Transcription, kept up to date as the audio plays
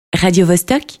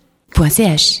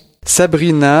radiovostok.ch.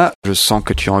 Sabrina, je sens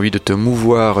que tu as envie de te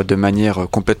mouvoir de manière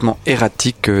complètement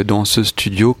erratique dans ce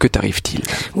studio. Que t'arrive-t-il ?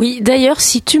 Oui, d'ailleurs,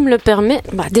 si tu me le permets,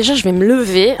 déjà je vais me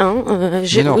lever.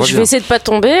 Je vais essayer de pas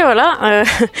tomber, voilà.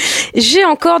 J'ai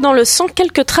encore dans le sang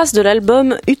quelques traces de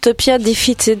l'album Utopia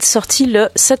Defeated, sorti le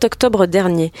 7 octobre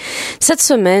dernier. Cette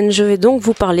semaine, je vais donc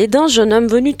vous parler d'un jeune homme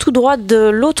venu tout droit de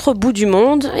l'autre bout du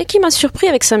monde et qui m'a surpris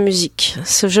avec sa musique.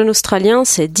 Ce jeune Australien,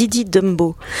 c'est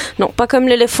Dumbo. Non, pas comme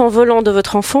l'éléphant volant de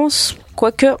votre enfance,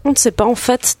 quoique on ne sait pas en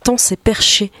fait, tant c'est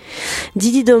perché.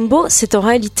 Dumbo, c'est en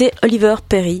réalité Oliver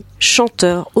Perry,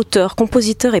 chanteur, auteur,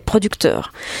 compositeur et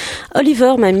producteur.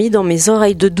 Oliver m'a mis dans mes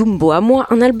oreilles de Dumbo à moi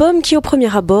un album qui au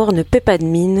premier abord ne paie pas de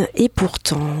mine, et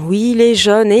pourtant, oui il est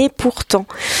jeune et pourtant,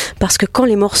 parce que quand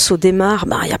les morceaux démarrent,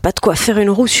 y a pas de quoi faire une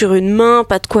roue sur une main,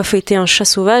 pas de quoi fêter un chat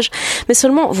sauvage, mais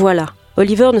seulement voilà.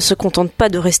 Oliver ne se contente pas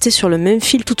de rester sur le même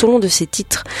fil tout au long de ses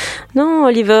titres. Non,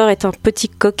 Oliver est un petit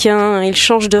coquin, il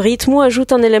change de rythme ou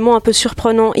ajoute un élément un peu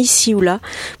surprenant ici ou là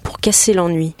pour casser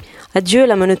l'ennui. Adieu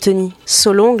la monotonie,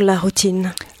 so longue la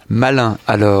routine. Malin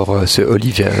alors, ce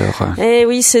Oliver. Eh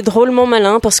oui, c'est drôlement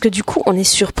malin parce que du coup on est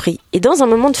surpris. Et dans un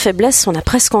moment de faiblesse, on a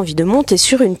presque envie de monter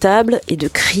sur une table et de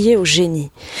crier au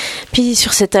génie. Puis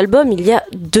sur cet album, il y a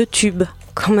 2 tubes.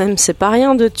 Quand même, c'est pas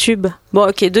rien 2 tubes. Bon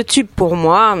ok, 2 tubes pour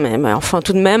moi, mais enfin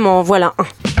tout de même, en voilà un.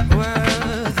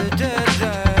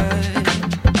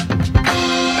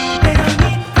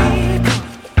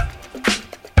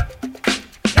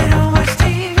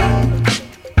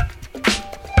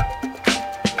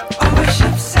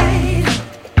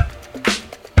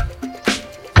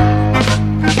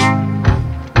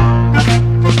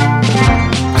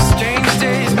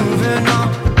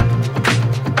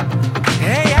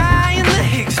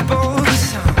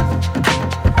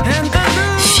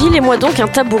 Filez-moi donc un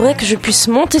tabouret que je puisse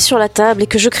monter sur la table et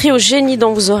que je crie au génie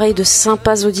dans vos oreilles de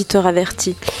sympas auditeurs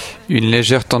avertis. Une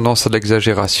légère tendance à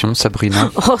l'exagération,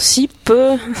 Sabrina. Oh, si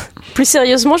peu. Plus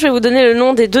sérieusement, je vais vous donner le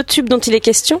nom des 2 tubes dont il est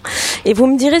question et vous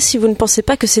me direz si vous ne pensez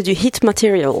pas que c'est du hit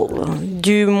material.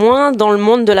 Du moins dans le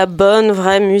monde de la bonne,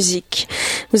 vraie musique.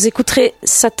 Vous écouterez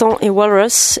Satan et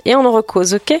Walrus et on en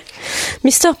recose, ok ?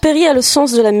 Mr. Perry a le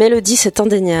sens de la mélodie, c'est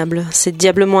indéniable. C'est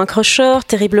diablement accrocheur,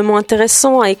 terriblement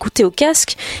intéressant à écouter au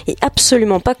casque et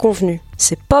absolument pas convenu.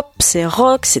 C'est pop, c'est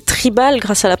rock, c'est tribal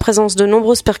grâce à la présence de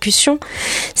nombreuses percussions.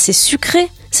 C'est sucré,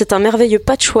 c'est un merveilleux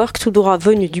patchwork tout droit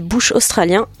venu du bush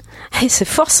australien. Et c'est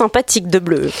fort sympathique de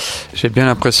bleu. J'ai bien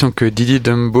l'impression que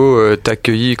Dumbo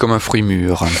t'accueillit comme un fruit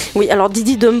mûr. Oui, alors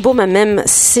Dumbo m'a même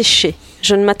séché.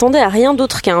 Je ne m'attendais à rien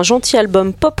d'autre qu'à un gentil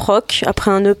album pop-rock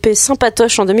après un EP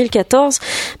sympatoche en 2014,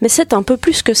 mais c'est un peu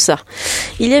plus que ça.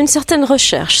 Il y a une certaine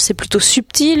recherche, c'est plutôt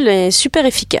subtil et super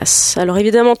efficace. Alors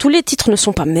évidemment, tous les titres ne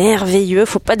sont pas merveilleux,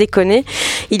 faut pas déconner.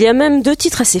 Il y a même 2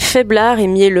 titres assez faiblards et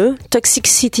mielleux, Toxic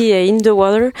City et In the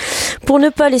Water, pour ne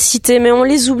pas les citer, mais on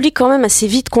les oublie quand même assez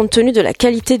vite compte tenu de la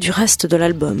qualité du reste de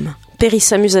l'album. Perry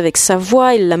s'amuse avec sa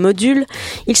voix, il la module,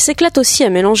 il s'éclate aussi à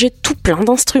mélanger tout plein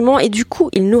d'instruments et du coup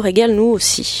il nous régale nous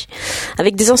aussi.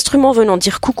 Avec des instruments venant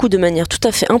dire coucou de manière tout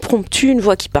à fait impromptue, une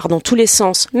voix qui part dans tous les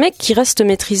sens mais qui reste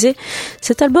maîtrisée,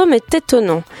 cet album est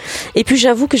étonnant. Et puis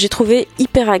j'avoue que j'ai trouvé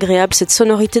hyper agréable cette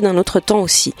sonorité d'un autre temps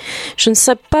aussi. Je ne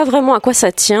sais pas vraiment à quoi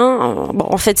ça tient,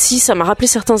 en fait si, ça m'a rappelé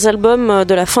certains albums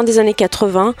de la fin des années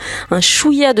 80, un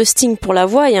chouïa de Sting pour la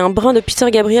voix et un brin de Peter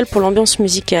Gabriel pour l'ambiance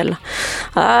musicale.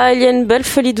 Ah, il y a une belle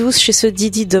folie douce chez ce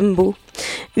Dumbo.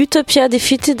 Utopia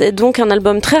Defeated est donc un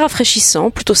album très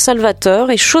rafraîchissant, plutôt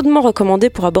salvateur et chaudement recommandé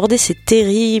pour aborder ces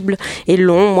terribles et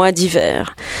longs mois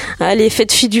d'hiver. Allez,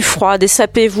 faites fi du froid,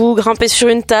 dessapez-vous, grimpez sur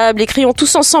une table et crions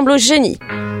tous ensemble au génie.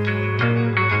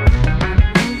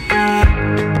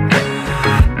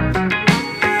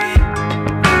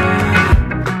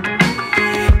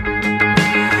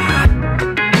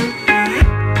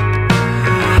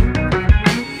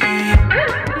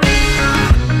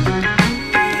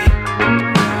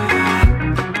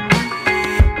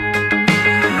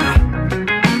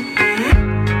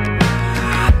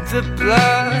 The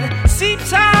blood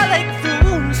seeps out like the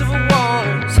wounds of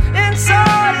waters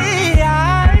inside the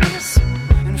eyes,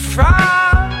 and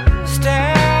frost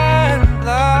and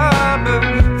blubber.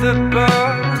 The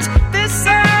birds, they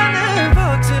send the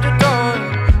bugs to the dawn.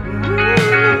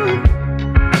 Ooh.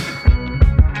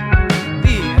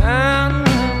 The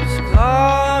endless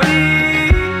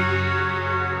glory.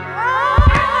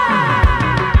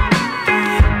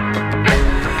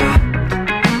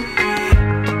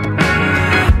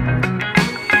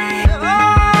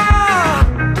 Oh.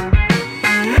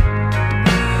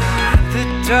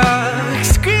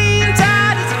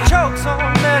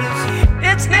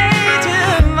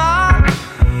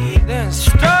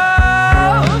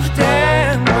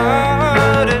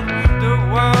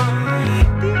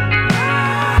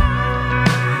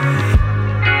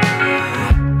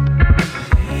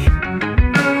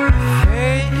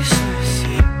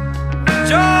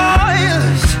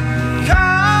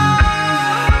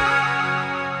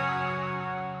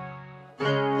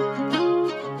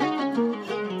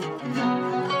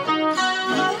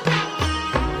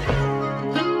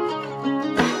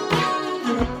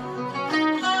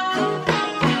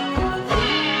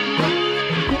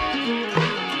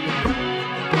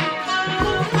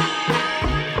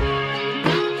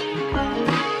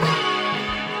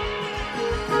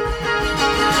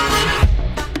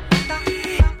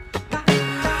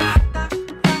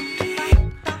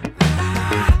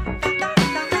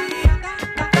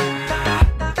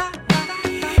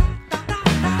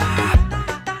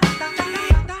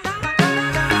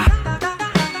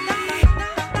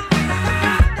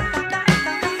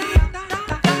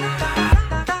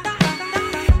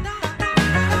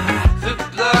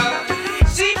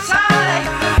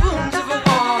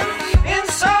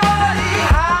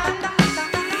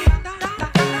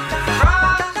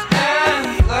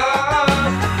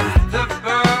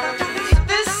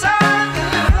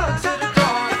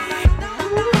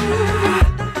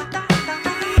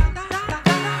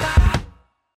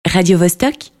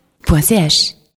 radiovostok.ch